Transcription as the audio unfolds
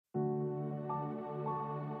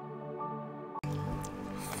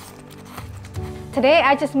Today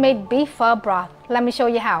I just made beef pho broth. Let me show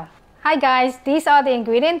you how. Hi guys, these are the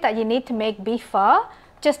ingredients that you need to make beef pho,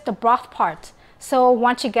 just the broth part. So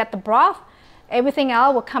once you get the broth, everything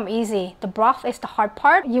else will come easy. The broth is the hard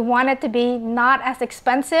part. You want it to be not as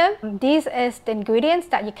expensive. These is the ingredients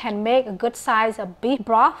that you can make a good size of beef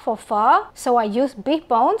broth for pho. So I use beef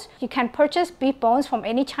bones. You can purchase beef bones from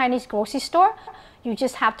any Chinese grocery store. You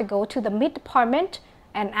just have to go to the meat department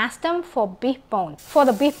and ask them for beef bones. For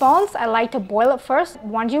the beef bones, I like to boil it first.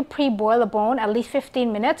 Once you pre-boil the bone, at least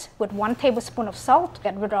 15 minutes with 1 tablespoon of salt.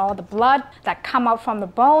 Get rid of all the blood that come out from the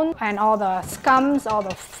bone and all the scums, all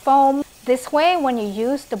the foam. This way, when you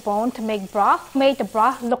use the bone to make broth, make the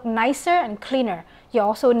broth look nicer and cleaner. You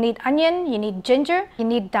also need onion, you need ginger, you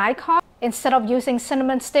need daikon. Instead of using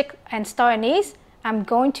cinnamon stick and star anise, I'm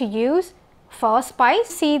going to use Pho Spice.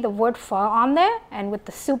 See the word pho on there, and with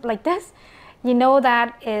the soup like this, you know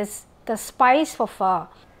that is the spice for pho.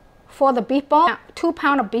 For the beef bone, 2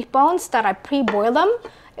 pounds of beef bones that I pre-boil them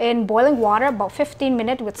in boiling water about 15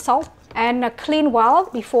 minutes with salt, and clean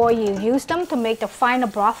well before you use them to make the final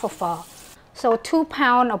broth for pho. So 2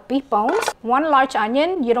 pounds of beef bones, 1 large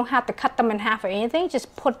onion. You don't have to cut them in half or anything,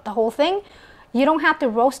 just put the whole thing. You don't have to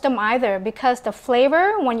roast them either, because the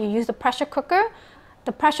flavor when you use the pressure cooker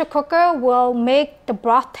will make the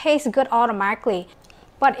broth taste good automatically.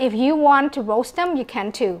 But if you want to roast them, you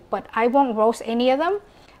can too, but I won't roast any of them.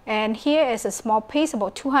 And here is a small piece,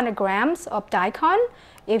 about 200 grams of daikon.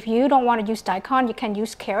 If you don't want to use daikon, you can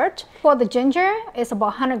use carrot. For the ginger, it's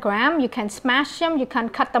about 100 grams. You can smash them, you can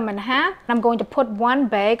cut them in half. I'm going to put 1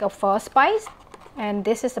 bag of Pho Spice, and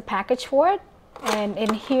this is the package for it. And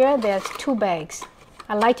in here, there's 2 bags.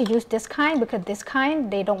 I like to use this kind because this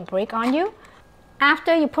kind, they don't break on you.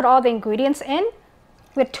 After you put all the ingredients in,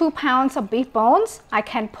 with 2 pounds of beef bones, I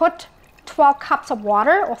can put 12 cups of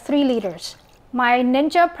water or 3 liters. My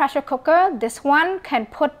Ninja pressure cooker, this one can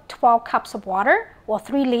put 12 cups of water or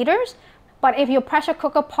 3 liters. But if your pressure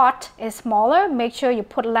cooker pot is smaller, make sure you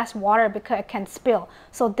put less water because it can spill.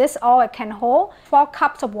 So this all it can hold, 12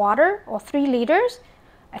 cups of water or 3 liters.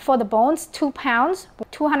 For the bones, 2 pounds,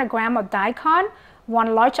 200 grams of daikon,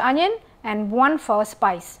 1 large onion, and 1 Pho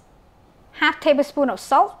Spice. Half tablespoon of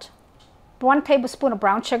salt, 1 tablespoon of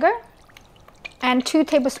brown sugar, and 2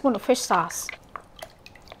 tablespoons of fish sauce.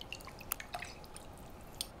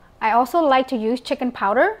 I also like to use chicken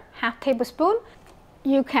powder, half tablespoon.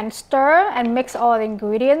 You can stir and mix all the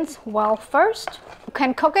ingredients well first. You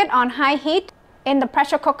can cook it on high heat. In the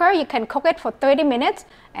pressure cooker, you can cook it for 30 minutes,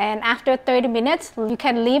 and after 30 minutes, you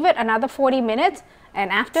can leave it another 40 minutes, and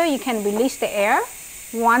after you can release the air.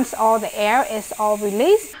 Once all the air is all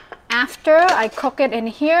released, after I cook it in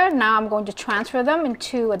here, now I'm going to transfer them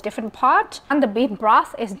into a different pot. When the beef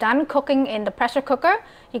broth is done cooking in the pressure cooker,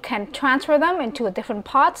 you can transfer them into a different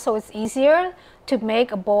pot so it's easier to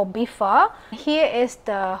make a bowl of beef pho. Here is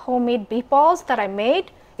the homemade beef balls that I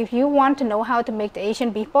made. If you want to know how to make the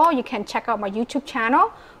Asian beef ball, you can check out my YouTube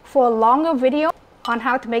channel for a longer video on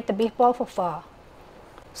how to make the beef ball for pho.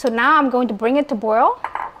 So now I'm going to bring it to boil.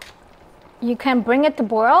 You can bring it to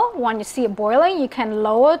boil. When you see it boiling, you can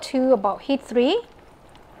lower to about heat 3.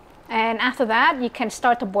 And after that, you can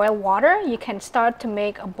start to boil water. You can start to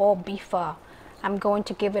make a bowl of beef pho. I'm going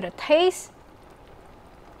to give it a taste.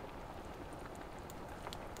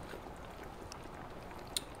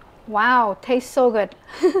 Wow, tastes so good.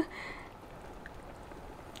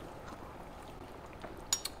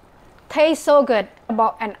 Tastes so good.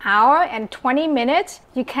 About an hour and 20 minutes,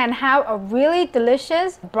 you can have a really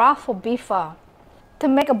delicious broth for beef pho. To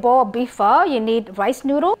make a bowl of beef pho, you need rice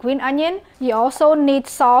noodle, green onion. You also need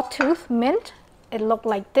sawtooth mint. It looks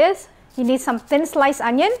like this. You need some thin sliced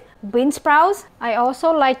onion, bean sprouts. I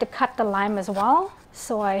also like to cut the lime as well.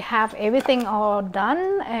 So I have everything all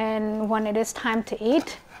done, and when it is time to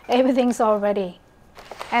eat, everything's all ready.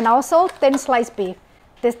 And also thin sliced beef.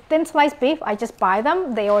 This thin sliced beef, I just buy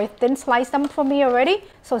them. They already thin slice them for me already.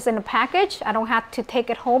 So it's in a package. I don't have to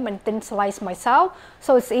take it home and thin slice myself.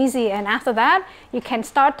 So it's easy. And after that, you can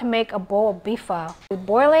start to make a bowl of beef pho.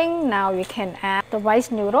 Boiling, now you can add the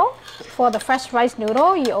rice noodle. For the fresh rice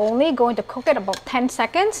noodle, you're only going to cook it about 10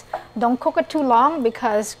 seconds. Don't cook it too long,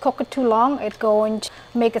 because cook it too long, it's going to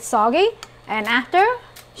make it soggy. And after,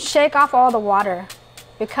 shake off all the water,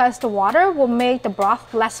 because the water will make the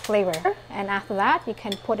broth less flavor. And after that, you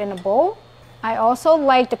can put in a bowl. I also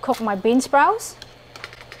like to cook my bean sprouts.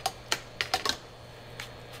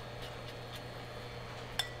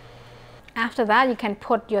 After that, you can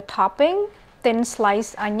put your topping, thin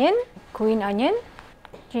sliced onion, green onion.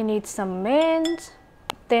 You need some mint,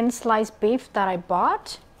 thin sliced beef that I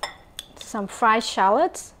bought, some fried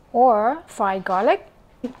shallots or fried garlic.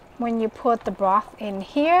 When you put the broth in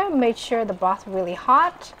here, make sure the broth is really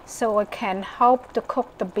hot so it can help to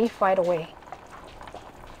cook the beef right away.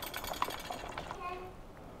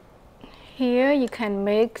 Here you can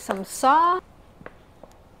make some sauce.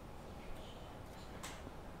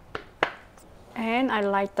 And I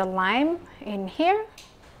like the lime in here.